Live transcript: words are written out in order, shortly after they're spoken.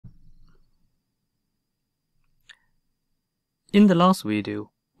In the last video,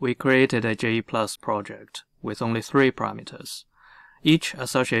 we created a jEPlus project with only 3 parameters, each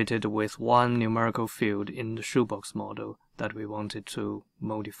associated with one numerical field in the shoebox model that we wanted to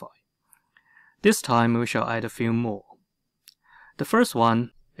modify. This time we shall add a few more. The first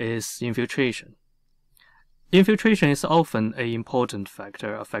one is infiltration. Infiltration is often an important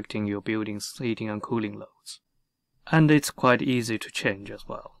factor affecting your building's heating and cooling loads, and it's quite easy to change as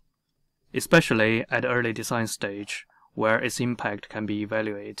well, especially at the early design stage, where its impact can be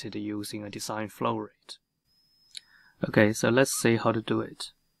evaluated using a design flow rate. Okay, so let's see how to do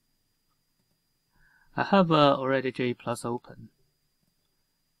it. I have already jEPlus open,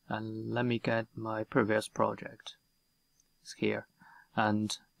 and let me get my previous project. It's here,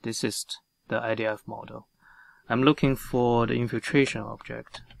 and this is the IDF model. I'm looking for the infiltration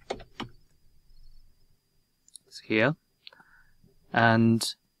object. It's here,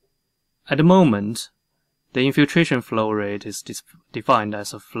 and at the moment, the infiltration flow rate is defined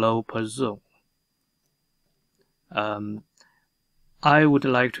as a flow per zone. I would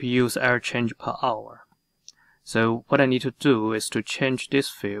like to use air change per hour. So what I need to do is to change this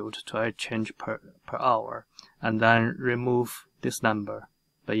field to air change per hour, and then remove this number,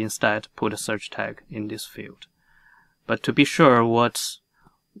 but instead put a search tag in this field. But to be sure what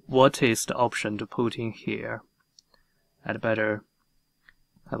is the option to put in here, I'd better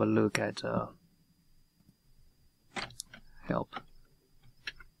have a look at help.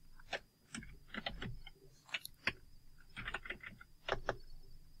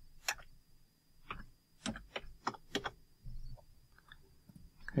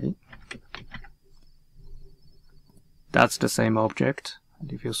 Okay, that's the same object,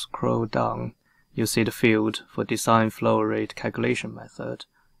 and if you scroll down, you see the field for design flow rate calculation method,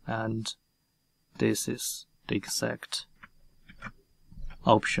 and this is the exact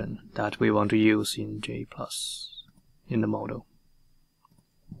option that we want to use in jEPlus in the model.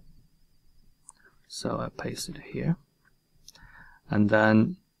 So I paste it here, and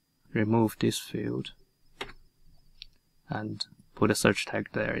then remove this field and put a search tag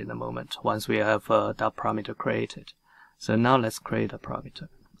there in a moment once we have that parameter created. So now let's create a parameter.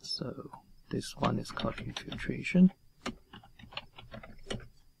 So this one is called infiltration.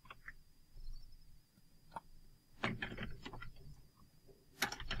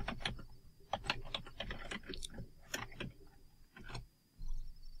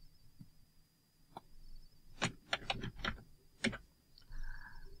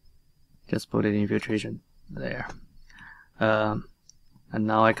 Just put it infiltration there. And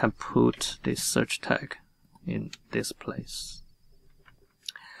now I can put this search tag in this place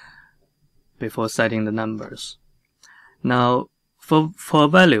before setting the numbers. Now for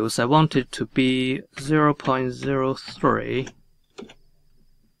values, I want it to be 0.03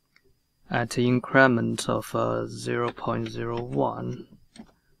 at an increment of 0.01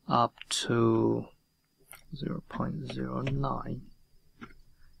 up to 0.09.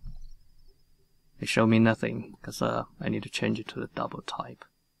 It showed me nothing because I need to change it to the double type.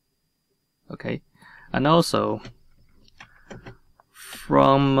 Okay, and also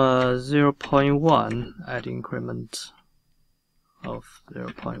from 0.1 at increment of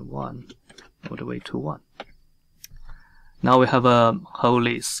 0.1 all the way to 1. Now we have a whole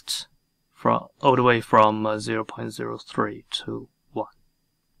list all the way from 0.03 to 1.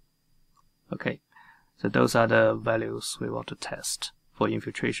 Okay, so those are the values we want to test for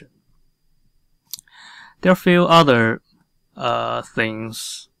infiltration. There are a few other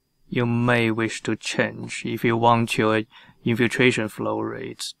things you may wish to change if you want your infiltration flow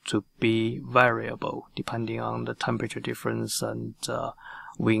rate to be variable depending on the temperature difference and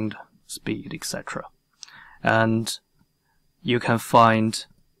wind speed, etc. And you can find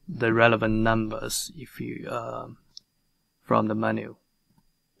the relevant numbers if you from the menu.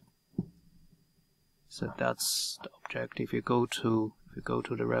 So that's the object. If you go to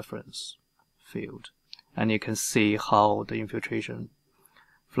the reference field, and you can see how the infiltration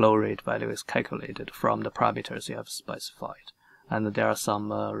flow rate value is calculated from the parameters you have specified. And there are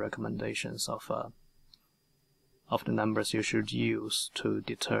some recommendations of the numbers you should use to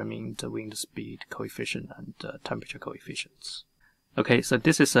determine the wind speed coefficient and temperature coefficients. Okay, so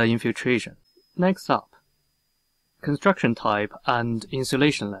this is infiltration. Next up, construction type and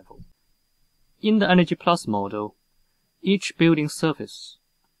insulation level. In the jEPlus model, each building surface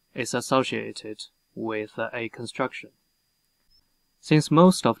is associated with a construction. Since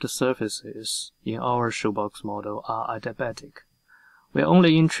most of the surfaces in our shoebox model are adiabatic, we are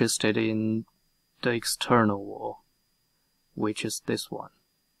only interested in the external wall, which is this one.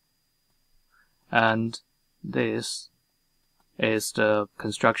 And this is the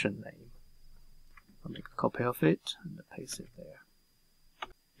construction name. I'll make a copy of it and paste it there.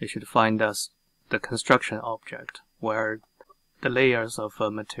 You should find us the construction object where the layers of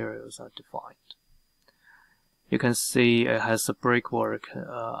materials are defined. You can see it has a brickwork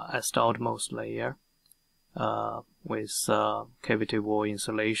as the outermost layer with cavity wall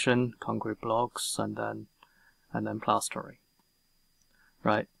insulation, concrete blocks, and then plastering.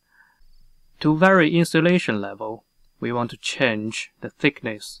 Right. To vary insulation level, we want to change the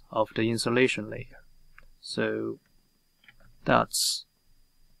thickness of the insulation layer. So that's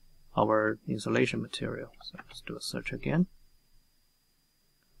our insulation material. So let's do a search again.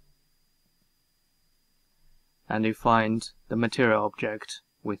 And you find the material object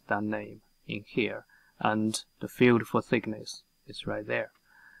with that name in here, and the field for thickness is right there.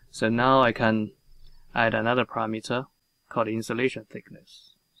 So now I can add another parameter called insulation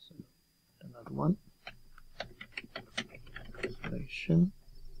thickness. So another one, insulation.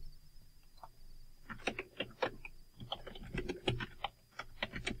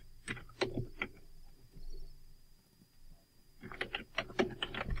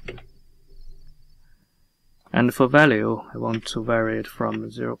 And for value, I want to vary it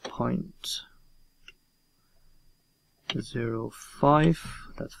from 0.05,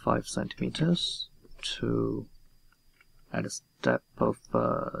 that's 5 centimeters, to at a step of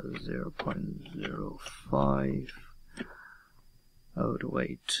 0.05 all the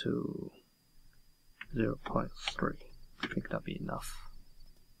way to 0.3. I think that'll be enough.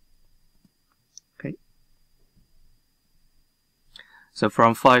 Okay. So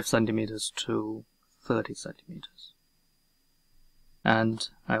from 5 centimeters to 30 centimeters. And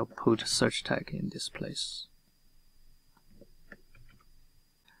I'll put search tag in this place.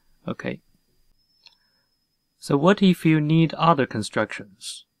 Okay. So what if you need other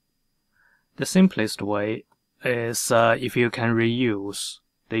constructions? The simplest way is if you can reuse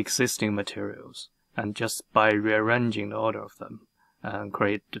the existing materials and just by rearranging the order of them and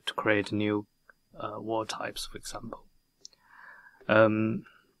create new wall types, for example.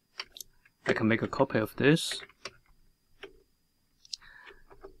 I can make a copy of this.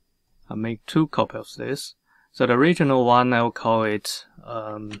 I'll make 2 copies of this. So the original one, I'll call it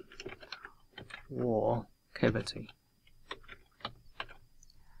wall cavity.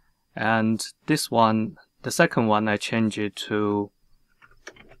 And this one, the second one, I change it to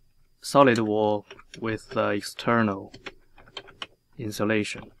solid wall with external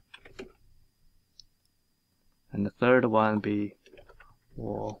insulation. And the third one be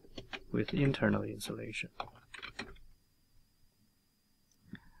wall with internal insulation.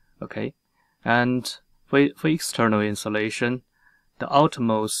 Okay, and for external insulation, the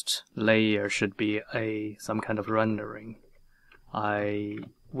outermost layer should be some kind of rendering. I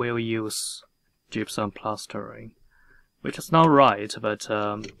will use gypsum plastering, which is not right, but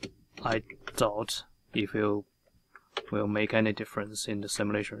I doubt if it will make any difference in the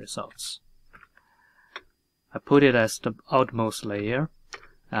simulation results. I put it as the outermost layer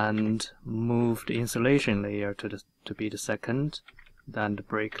and move the insulation layer to be the second, then the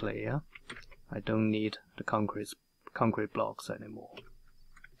brick layer. I don't need the concrete blocks anymore.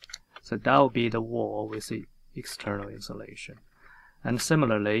 So that will be the wall with the external insulation. And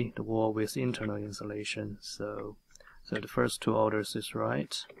similarly, the wall with internal insulation. So the first 2 orders is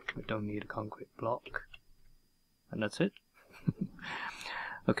right. We don't need a concrete block. And that's it.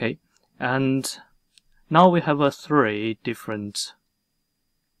 Okay, and now we have 3 different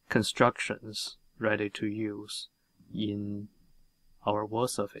constructions ready to use in our wall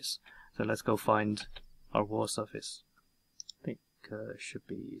surface. So let's go find our wall surface. I think it should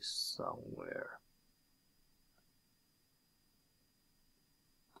be somewhere.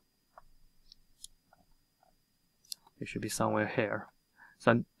 It should be somewhere here.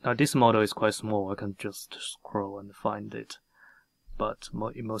 So now this model is quite small. I can just scroll and find it, but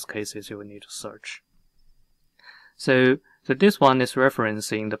in most cases you will need to search. So this one is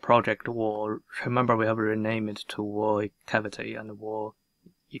referencing the project wall. Remember, we have renamed it to wall cavity and wall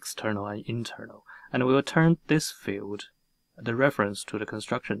external and internal. And we will turn this field, the reference to the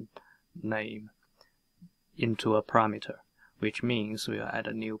construction name, into a parameter, which means we will add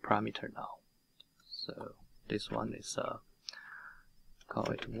a new parameter now. So this one is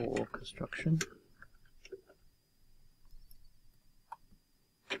call it wall construction.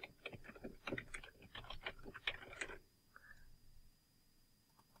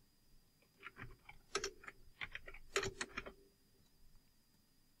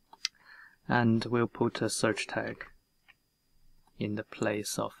 And we'll put a search tag in the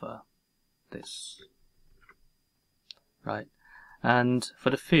place of this. Right. And for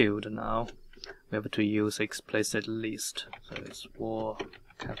the field now, we have to use explicit list. So it's wall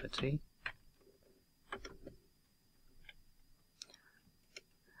cavity.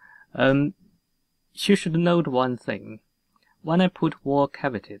 You should note one thing. When I put wall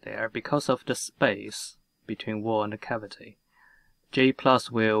cavity there, because of the space between wall and the cavity, jEPlus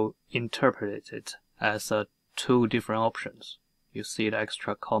will interpret it as two different options. You see the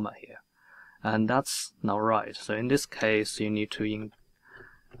extra comma here, and that's not right. So in this case, you need to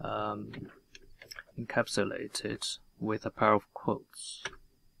encapsulate it with a pair of quotes.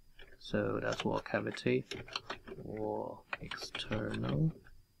 So that's wall cavity, wall external,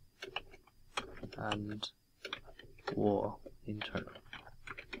 and wall internal.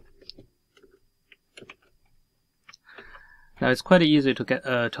 Now it's quite easy to get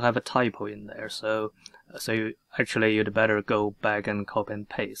to have a typo in there, so you'd better go back and copy and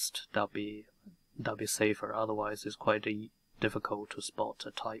paste. That'll be safer. Otherwise, it's quite difficult to spot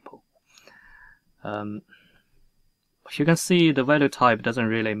a typo. You can see the value type doesn't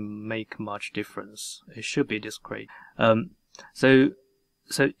really make much difference. It should be discrete. So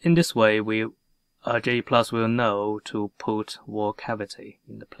in this way, jEPlus will know to put wall cavity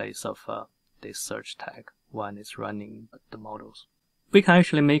in the place of this search tag when it's running the models. We can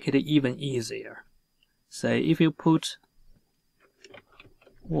actually make it even easier. Say if you put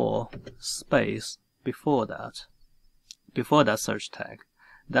wall space before that search tag,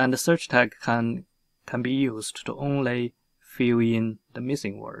 then the search tag can be used to only fill in the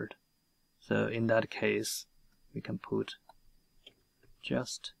missing word. So in that case, we can put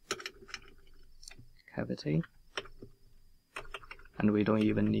just cavity, and we don't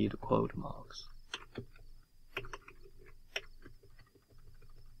even need quote marks.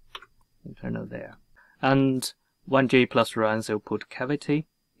 Internal there. And when jEPlus runs, it'll put cavity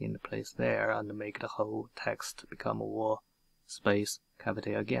in the place there and make the whole text become a wall space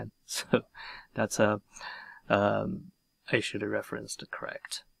cavity again. So that's I should reference the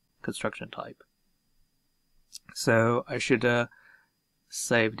correct construction type. So I should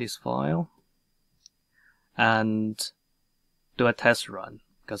save this file and do a test run,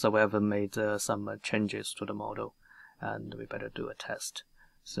 because we have made some changes to the model, and we better do a test.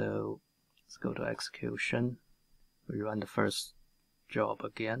 So let's go to execution. We run the first job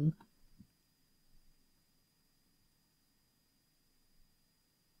again.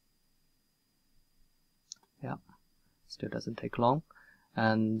 Yeah, still doesn't take long,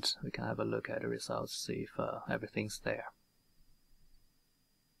 and we can have a look at the results, see if everything's there.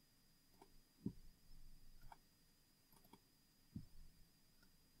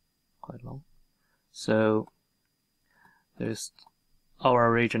 Quite long. So there's our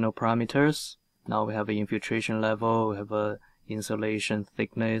original parameters. Now we have an infiltration level, we have a insulation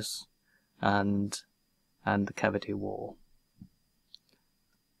thickness, and the cavity wall.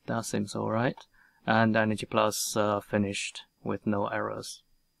 That seems alright. And jEPlus finished with no errors.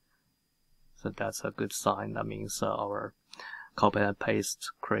 So that's a good sign. That means our copy and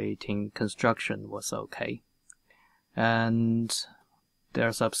paste creating construction was okay. And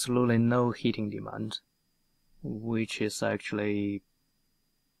there's absolutely no heating demand, which is actually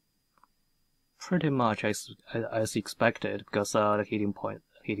pretty much as expected, because the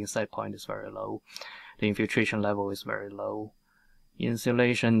heating set point is very low. The infiltration level is very low.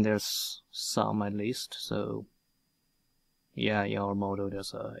 Insulation, there's some at least, so yeah, in our model it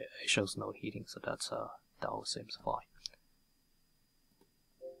shows no heating, so that all seems fine.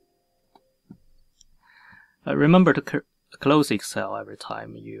 Remember to close Excel every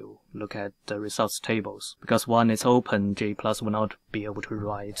time you look at the results tables, because when it's open, jEPlus will not be able to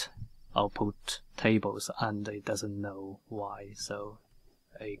write output tables, and it doesn't know why, so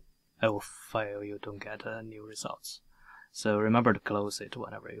it will fail. You don't get new results. So remember to close it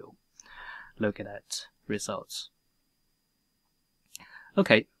whenever you look at results.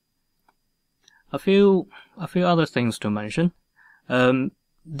 Okay, a few other things to mention.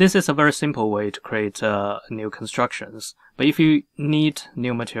 This is a very simple way to create new constructions, but if you need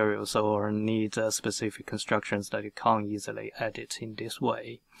new materials or need specific constructions that you can't easily edit in this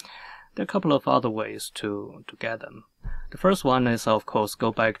way, there are a couple of other ways to get them. The first one is, of course,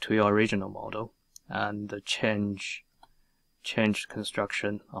 go back to your original model and change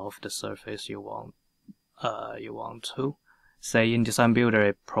construction of the surface you want to. Say in Design Builder,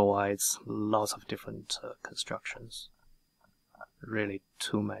 it provides lots of different constructions. Really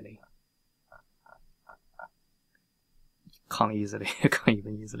too many. Can't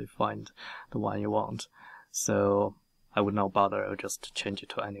even easily find the one you want. So I would not bother. I'll just change it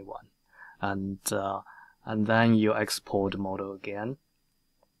to any one, and then you export the model again,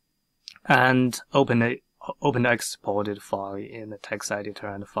 and open the exported file in the text editor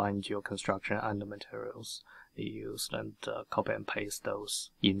and find your construction and the materials you used, and copy and paste those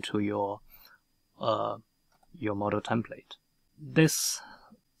into your model template. This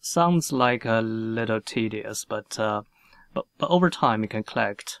sounds like a little tedious, but over time you can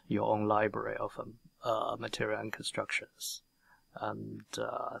collect your own library of material and constructions, and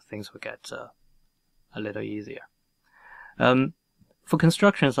things will get a little easier. For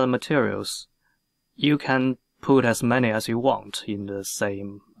constructions and materials, you can put as many as you want in the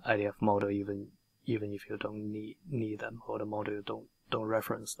same IDF model, even if you don't need them, or the model don't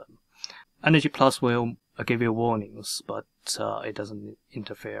reference them. jEPlus will give you warnings, but it doesn't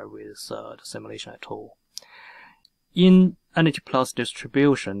interfere with the simulation at all. In jEPlus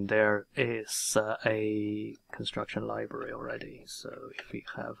distribution, there is a construction library already. So if we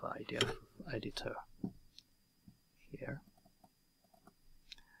have IDF editor here,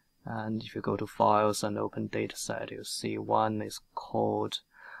 and if you go to Files and Open Dataset, you'll see one is called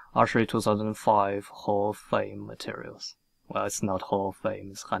Archery 2005 Hall of Fame Materials. Well, it's not Hall of Fame,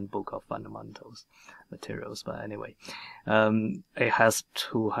 it's Handbook of Fundamentals Materials, but anyway. It has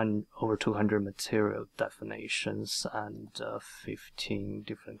over 200 material definitions and 15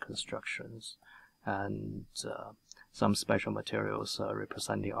 different constructions, and some special materials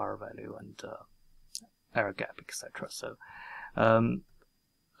representing R value and air gap, etc. So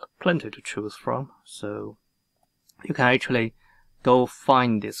plenty to choose from. So you can actually go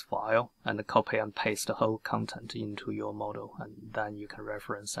find this file and copy and paste the whole content into your model, and then you can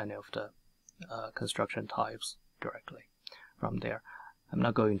reference any of the construction types directly from there. I'm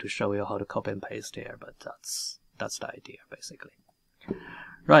not going to show you how to copy and paste here, but that's the idea basically.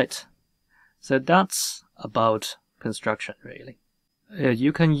 Right, so that's about construction really.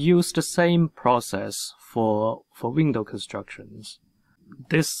 You can use the same process for window constructions.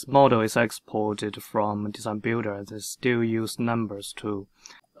 This model is exported from Design Builder, and they still use numbers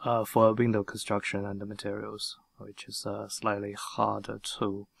for window construction and the materials, which is slightly harder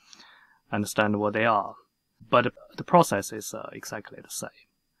to understand what they are. But the process is exactly the same.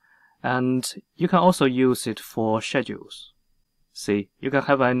 And you can also use it for schedules. See, you can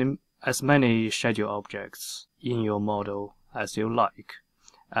have as many schedule objects in your model as you like,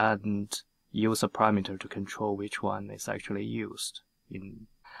 and use a parameter to control which one is actually used.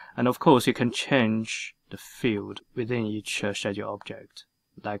 And of course, you can change the field within each schedule object,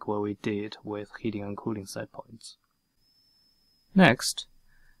 like what we did with heating and cooling set points. Next,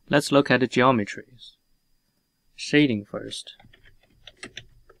 let's look at the geometries. Shading first.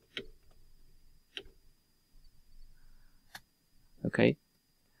 Okay,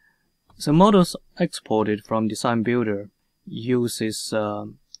 so models exported from Design Builder uses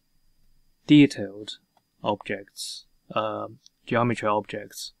detailed objects, geometry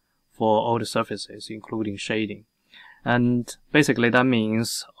objects for all the surfaces, including shading. And basically that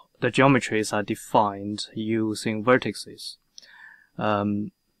means the geometries are defined using vertices.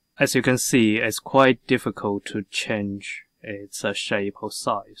 As you can see, it's quite difficult to change its shape or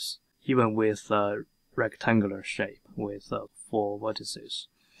size, even with a rectangular shape with 4 vertices.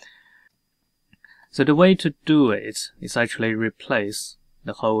 So the way to do it is actually replace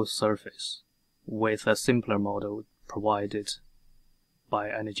the whole surface with a simpler model provided by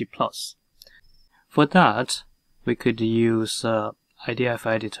jEPlus. For that, we could use IDF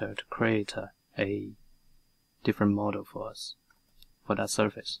editor to create a different model for us for that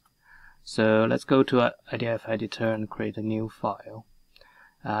surface. So let's go to IDF editor and create a new file,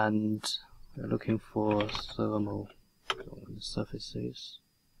 and we're looking for thermal surfaces,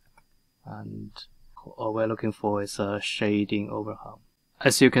 and all we're looking for is a shading overhang.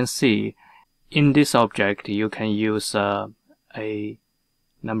 As you can see, in this object you can use a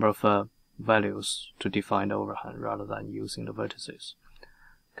number of values to define the overhang rather than using the vertices.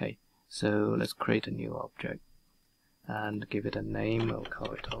 Okay, so let's create a new object and give it a name. We'll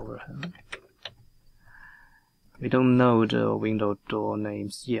call it overhang. We don't know the window door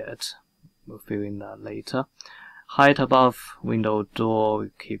names yet. We'll fill in that later. Height above window door, we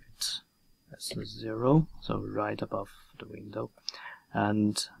keep it as 0, so right above the window,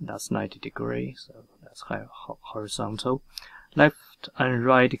 and that's 90 degrees, so that's horizontal. Left and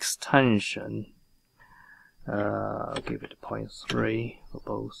right extension, I'll give it 0.3 for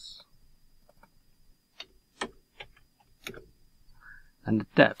both. And the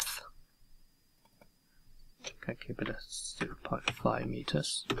depth, okay, keep it at 0.5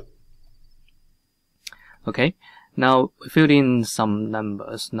 meters. Okay, now we filled in some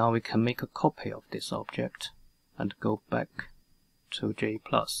numbers. Now we can make a copy of this object and go back to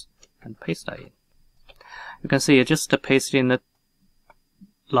jEPlus and paste that in. You can see I just pasted in a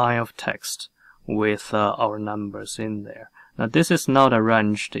line of text with our numbers in there. Now this is not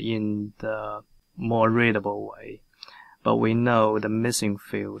arranged in the more readable way, but we know the missing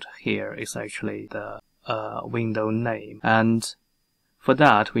field here is actually the window name. And For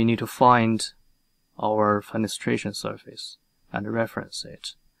that, we need to find our fenestration surface and reference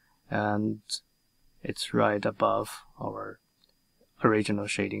it. And it's right above our original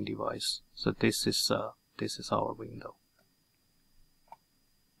shading device. So this is our window.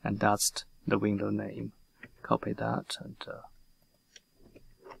 And that's the window name. Copy that and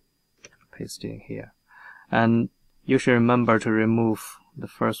paste it in here. And you should remember to remove the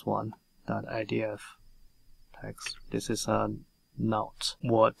first one, that IDF text. This is not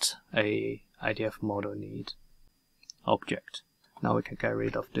what a IDF model need object. Now we can get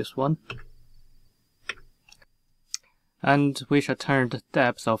rid of this one. And we shall turn the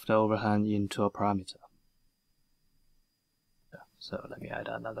depth of the overhang into a parameter. So let me add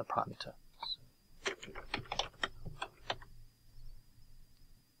another parameter.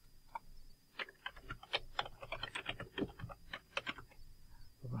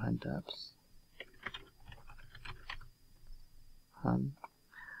 Overhang depth. And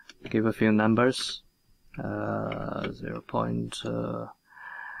give a few numbers. 0.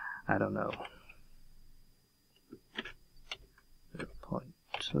 I don't know.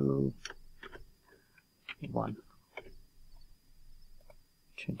 0.2, 1.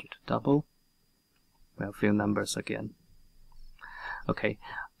 Change it to double. We have a few numbers again. Okay,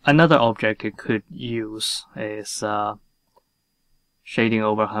 another object you could use is shading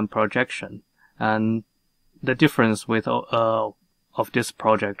overhang projection, and the difference with of this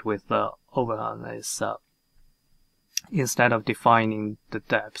project with the overhang is instead of defining the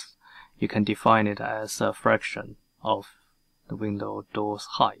depth, you can define it as a fraction of the window door's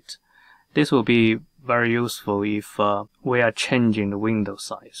height. This will be very useful if we are changing the window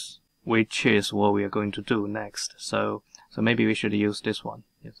size, which is what we are going to do next. So maybe we should use this one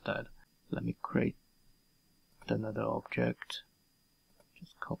instead. Let me create another object.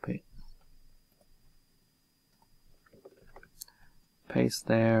 Just copy. Paste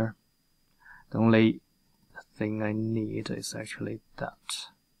there. The only thing I need is actually that.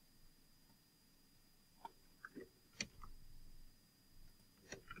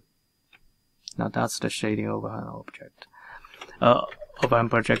 Now that's the shading overhang object, overhang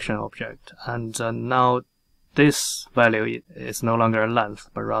projection object, and now this value is no longer a length,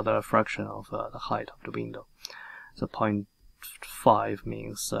 but rather a fraction of the height of the window. So 0.5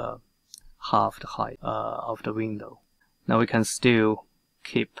 means half the height of the window. Now we can still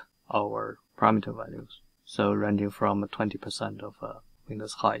keep our parameter values, so ranging from 20% of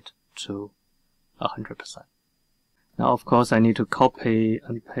window's height to 100%. Now, of course, I need to copy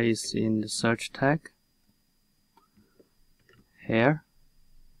and paste in the search tag here,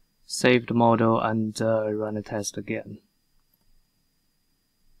 save the model, and run a test again.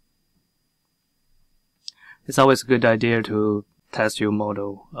 It's always a good idea to test your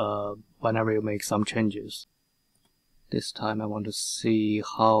model whenever you make some changes. This time I want to see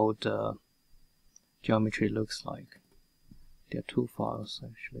how the geometry looks like. There are two files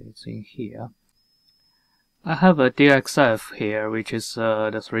actually, it's in here. I have a DXF here, which is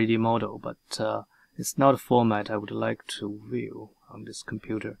the 3D model, but it's not a format I would like to view on this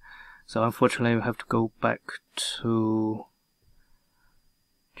computer. So unfortunately we have to go back to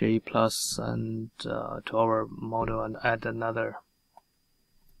jEPlus and to our model and add another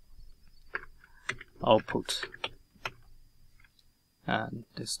output. And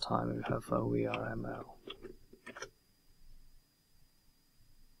this time we have a VRML.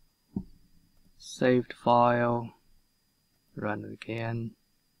 Saved file, run it again.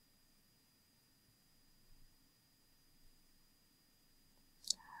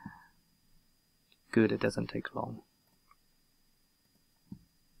 Good, it doesn't take long.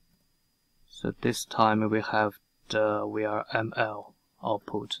 So this time we have the VRML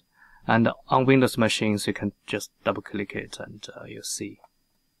output. And on Windows machines you can just double click it and you'll see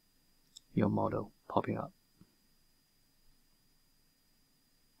your model popping up.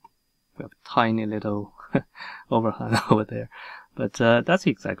 We have a tiny little overhang over there, but that's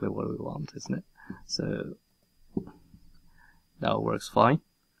exactly what we want, isn't it? So that works fine.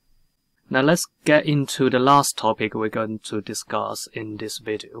 Now let's get into the last topic we're going to discuss in this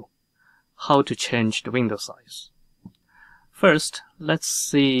video: how to change the window size. First, let's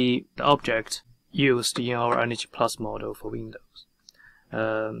see the object used in our jEPlus model for Windows.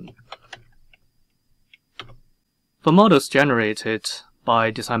 For models generated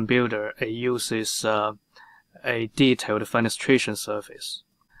by Design Builder, it uses a detailed fenestration surface,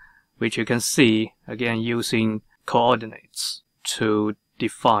 which you can see again using coordinates to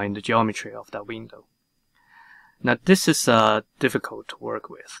define the geometry of that window. Now this is difficult to work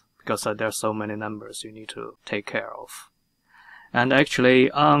with because there are so many numbers you need to take care of. And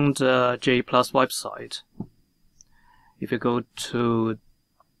actually on the jEPlus website if you go to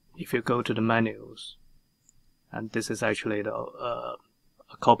the menus, and this is actually a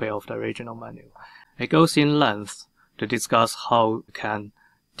copy of the original menu, it goes in length to discuss how you can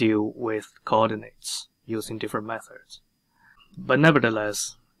deal with coordinates using different methods. But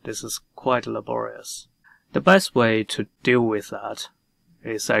nevertheless, this is quite laborious. The best way to deal with that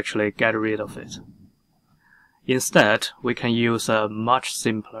is actually get rid of it. Instead, we can use a much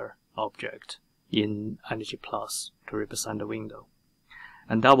simpler object in jEPlus to represent the window.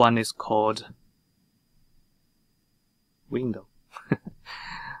 And that one is called window.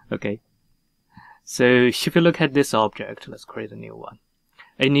 Okay. So if you look at this object, let's create a new one.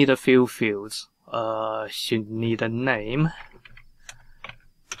 It needs a few fields. Should need a name.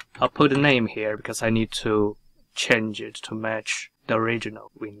 I'll put a name here because I need to change it to match the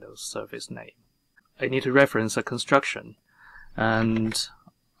original Windows service name. I need to reference a construction, and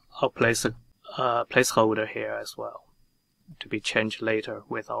I'll place a placeholder here as well to be changed later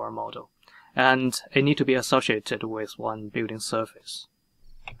with our model. And it need to be associated with one building surface.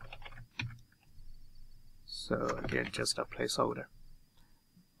 So again, just a placeholder.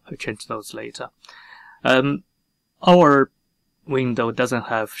 I'll change those later. Our window doesn't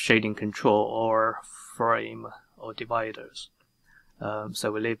have shading control or frame or dividers,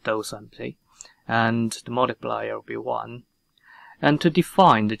 so we leave those empty, and the multiplier will be 1. And to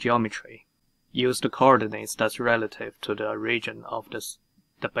define the geometry, use the coordinates that's relative to the region of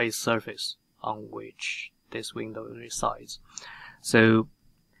the base surface on which this window resides. So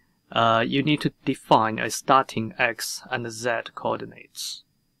you need to define a starting x and z coordinates.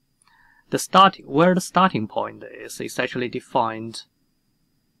 Where the starting point is actually defined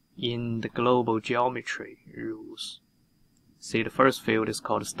in the global geometry rules. See, the first field is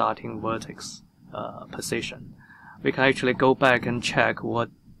called starting vertex position. We can actually go back and check what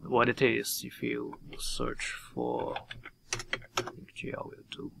it is if you search for, I think GL will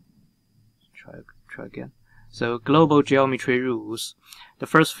do. Try again. So global geometry rules. The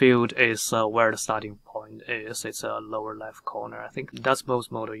first field is where the starting point is. It's a lower left corner. I think that's most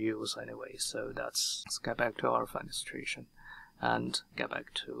model use anyway. So let's get back to our fenestration and get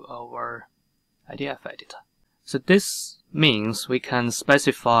back to our IDF editor. So this means we can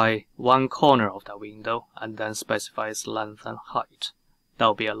specify one corner of the window and then specify its length and height.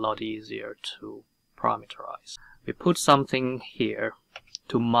 That'll be a lot easier to parameterize. We put something here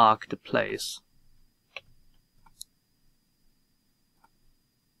to mark the place.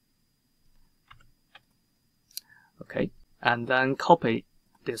 Okay, and then copy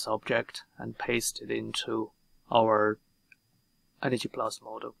this object and paste it into our jEPlus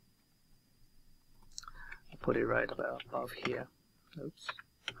model. I'll put it right above here. Oops.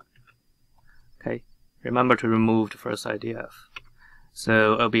 Okay, remember to remove the first IDF.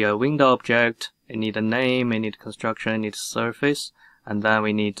 So it'll be a window object. It needs a name, it needs construction, it needs surface, and then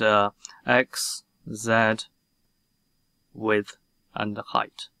we need x, z, width, and the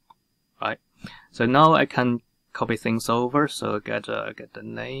height. Right. So now I can copy things over. So get the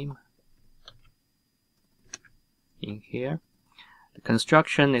name in here. The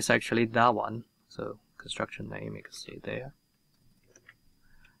construction is actually that one. So construction name, you can see there.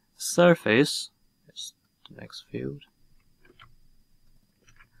 Surface is the next field.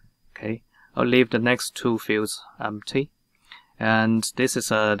 Okay, I'll leave the next two fields empty. And this is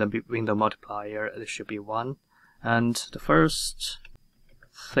the window multiplier. It should be 1. And the first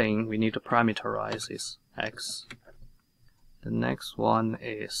thing we need to parameterize is x. The next one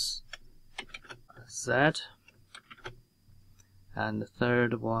is z. And the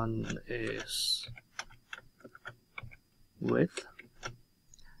third one is width.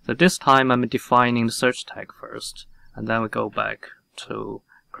 So this time I'm defining the search tag first, and then we go back to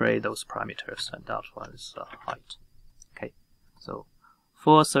create those parameters, and that one is height. Okay, so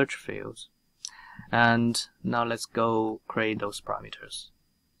 4 search fields, and now let's go create those parameters.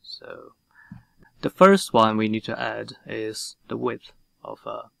 So the first one we need to add is the width of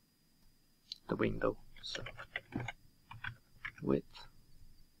the window. So width.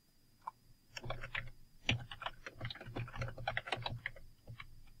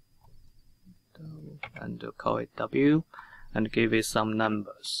 And we'll call it W and give it some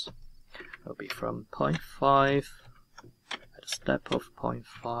numbers. It'll be from 0.5 at a step of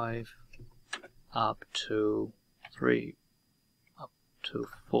 0.5 up to 3 up to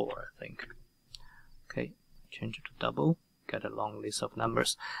 4, I think. Okay, change it to double, get a long list of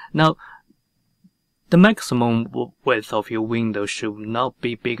numbers. Now the maximum width of your window should not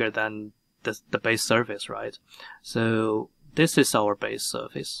be bigger than the base surface, right? So this is our base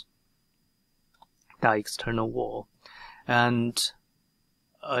surface, the external wall, and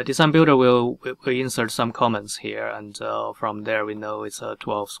Design Builder will insert some comments here, and from there we know it's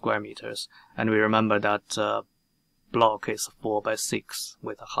 12 square meters. And we remember that block is 4 by 6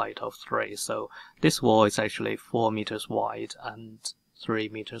 with a height of 3. So this wall is actually 4 meters wide and 3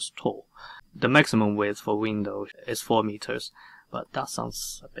 meters tall. The maximum width for window is 4 meters, but that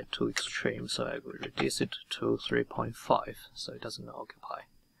sounds a bit too extreme, so I will reduce it to 3.5, so it doesn't occupy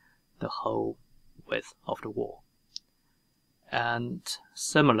the whole width of the wall. And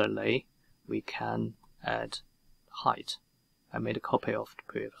similarly, we can add height. I made a copy of the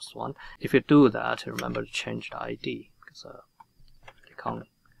previous one. If you do that, remember to change the ID, because you can't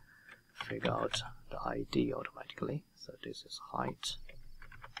figure out the ID automatically. So this is height.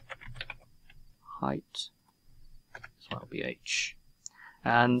 This one will be H.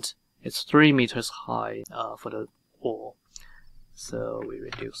 And it's 3 meters high for the wall. So we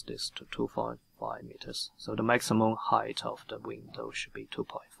reduce this to 2.5 meters. So the maximum height of the window should be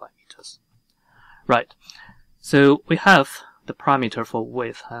 2.5 meters. Right. So we have the parameter for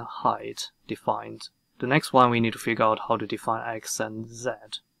width and height defined. The next one we need to figure out how to define X and Z,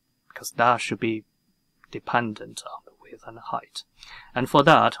 because that should be dependent on the width and height. And for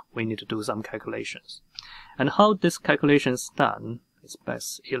that, we need to do some calculations. And how this calculation is done is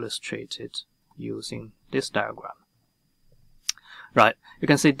best illustrated using this diagram. Right, you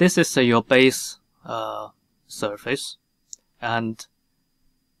can see this is your base surface, and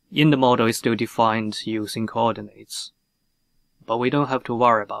in the model it's still defined using coordinates. But we don't have to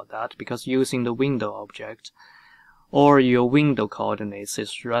worry about that, because using the window object, or your window coordinates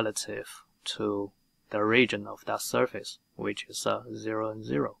is relative to the region of that surface, which is 0 and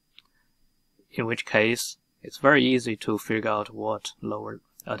 0. In which case, it's very easy to figure out what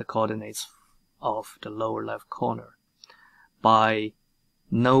the coordinates of the lower left corner by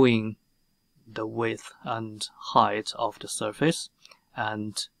knowing the width and height of the surface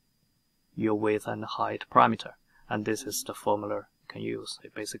and your width and height parameter. And this is the formula you can use.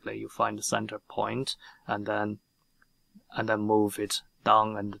 Basically, you find the center point and then move it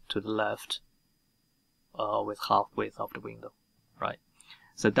down and to the left with half width of the window, right?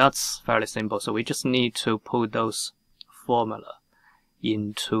 So that's fairly simple. So we just need to put those formula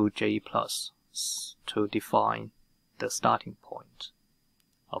into jEPlus to define the starting point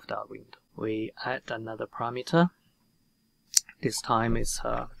of that window. We add another parameter. This time it's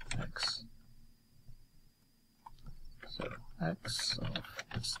X. So X of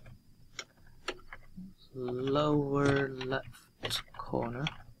this lower left corner.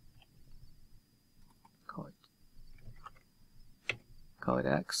 Call it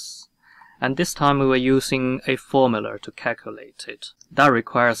X. And this time we were using a formula to calculate it. That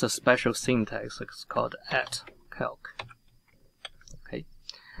requires a special syntax. It's called @calc. Okay.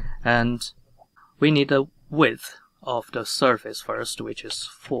 And we need the width of the surface first, which is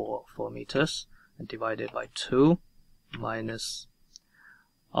 4 meters, and divided by 2 minus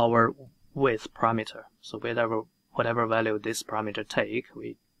our width parameter. So whatever value this parameter take,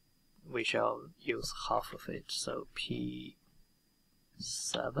 we shall use half of it. So P7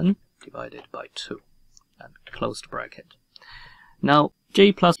 divided by 2 and close the bracket. Now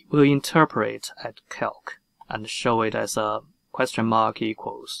jEPlus will interpret @calc and show it as a question mark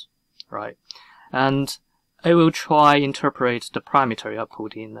equals, right? And it will try interpret the parameter you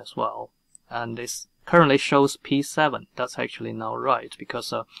put in as well. And this currently shows P7. That's actually not right,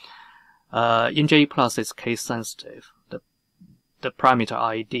 because in jEPlus it's case sensitive. The parameter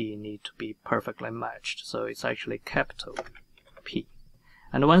ID need to be perfectly matched, so it's actually capital P.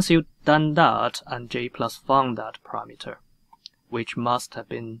 And once you've done that and jEPlus found that parameter, which must have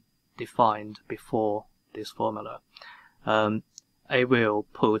been defined before this formula, I will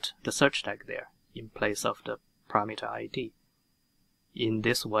put the search tag there in place of the parameter ID. In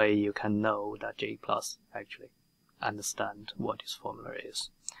this way, you can know that jEPlus actually understand what this formula is.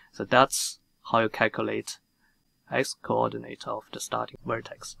 So that's how you calculate X coordinate of the starting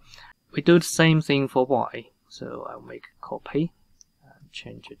vertex. We do the same thing for Y. So I'll make a copy and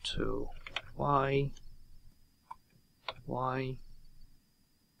change it to Y, Y,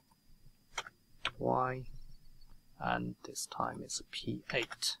 Y, and this time it's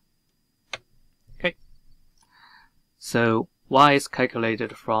P8. Okay. So Y is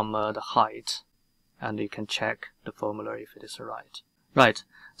calculated from the height, and you can check the formula if it is right. Right,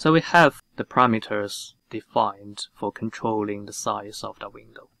 so we have the parameters defined for controlling the size of the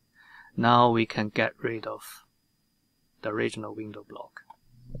window. Now we can get rid of the original window block.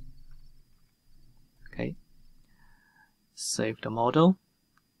 Okay, save the model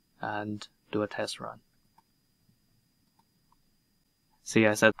and do a test run. See,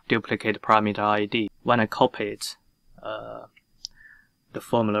 I said duplicate parameter ID. When I copy it, the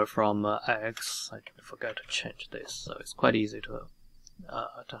formula from X. I forgot to change this, so it's quite easy to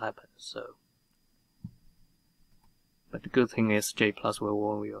happen. So, but the good thing is jEPlus will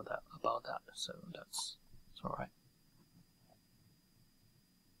warn you about that, so that's all right.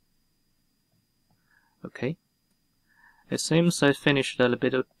 Okay, it seems I finished a little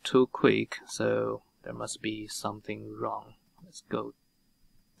bit too quick, so there must be something wrong. Let's go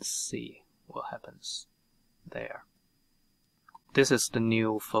see what happens there. This is the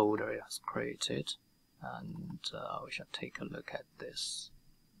new folder it has created, and we shall take a look at this.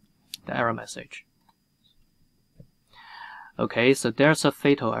 The error message. Okay, so there's a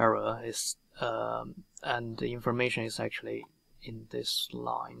fatal error, and the information is actually in this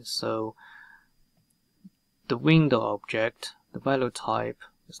line. So the window object, the value type,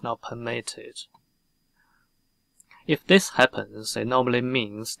 is not permitted. If this happens, it normally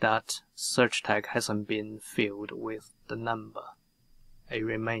means that search tag hasn't been filled with the number. It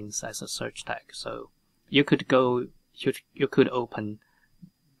remains as a search tag. So you could go, you could open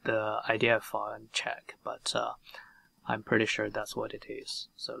the IDF file and check, but I'm pretty sure that's what it is.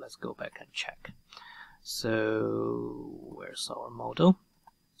 So let's go back and check. So where's our model?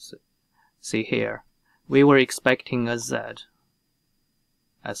 So, see here, we were expecting a Z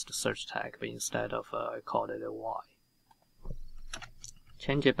as the search tag, but instead of I called it a Y.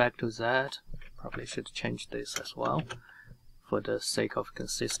 Change it back to Z. Probably should change this as well for the sake of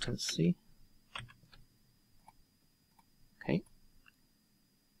consistency. Okay,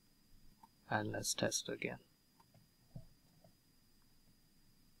 and let's test again.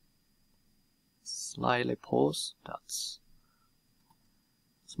 Slightly pause, that's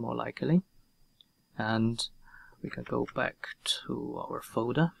more likely. And we can go back to our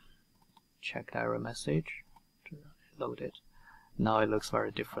folder, check the error message, to load it. Now it looks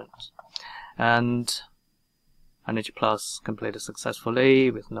very different. And jEPlus completed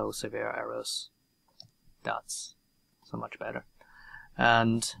successfully with no severe errors. That's so much better.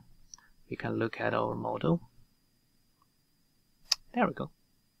 And we can look at our model. There we go.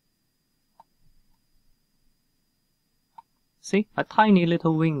 See, a tiny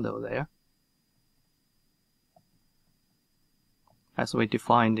little window there, as we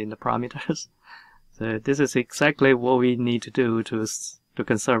defined in the parameters. So this is exactly what we need to do to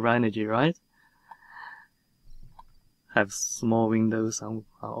conserve energy, right? Have small windows on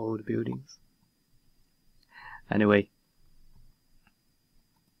old buildings. Anyway,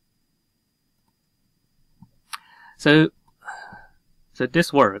 so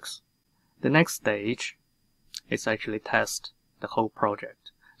this works. The next stage is actually test the whole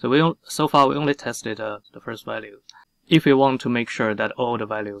project. So so far we only tested the first value. If you want to make sure that all the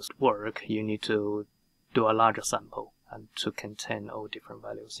values work, you need to do a larger sample and to contain all different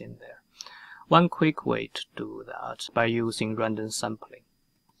values in there. One quick way to do that by using random sampling.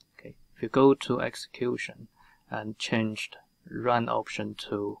 Okay, if you go to execution and change the run option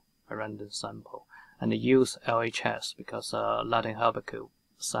to a random sample and use LHS, because Latin hierarchical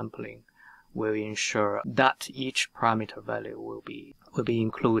sampling will ensure that each parameter value will be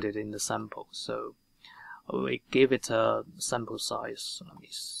included in the sample. So we give it a sample size. Let me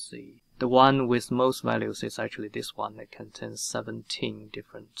see. The one with most values is actually this one. It contains 17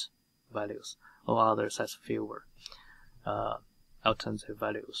 different values. All others has fewer alternative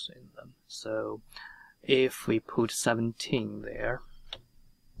values in them. So if we put 17 there,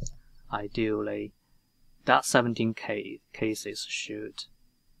 ideally that 17 cases should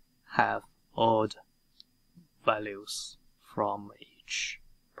have odd values from each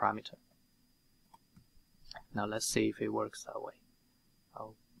parameter. Now let's see if it works that way.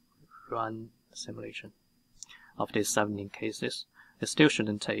 I'll run a simulation of these 17 cases. It still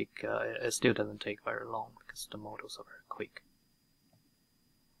shouldn't take. It still doesn't take very long because the models are very quick.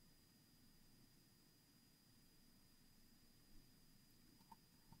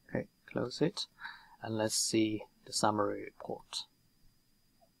 Okay, close it, and let's see the summary report.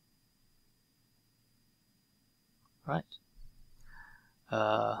 Right.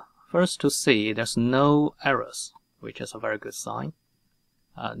 First to see there's no errors, which is a very good sign,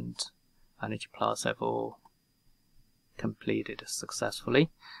 and jEPlus have all completed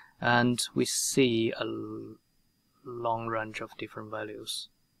successfully, and we see a long range of different values.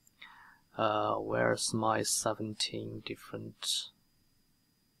 Where's my 17 different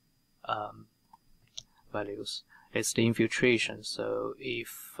values? It's the infiltration, so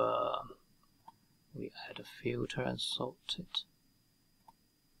if we add a filter and sort it,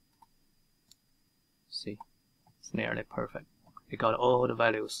 see, it's nearly perfect. We got all the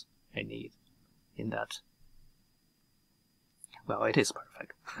values I need in that. Well, it is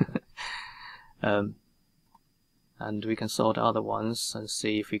perfect. And and we can sort other ones and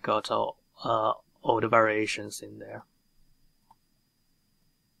see if we got all the variations in there.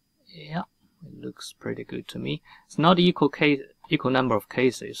 Yeah, it looks pretty good to me. It's not equal number of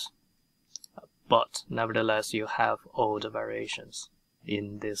cases, but nevertheless you have all the variations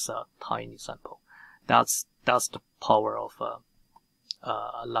in this tiny sample. That's the power of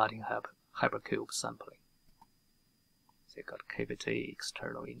Latin hypercube sampling. So you got cavity,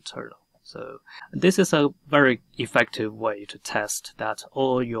 external, internal. So this is a very effective way to test that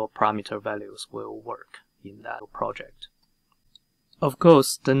all your parameter values will work in that project. Of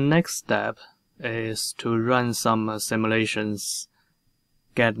course, the next step is to run some simulations,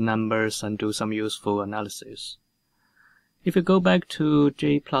 get numbers, and do some useful analysis. If you go back to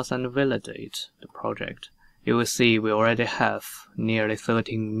jEPlus and validate the project, you will see we already have nearly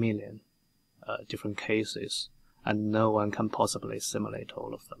 13 million different cases, and no one can possibly simulate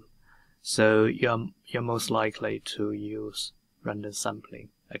all of them. So you're most likely to use random sampling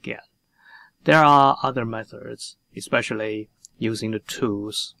again. There are other methods, especially using the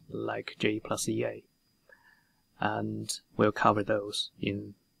tools like jEPlus EA, and we'll cover those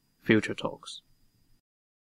in future talks.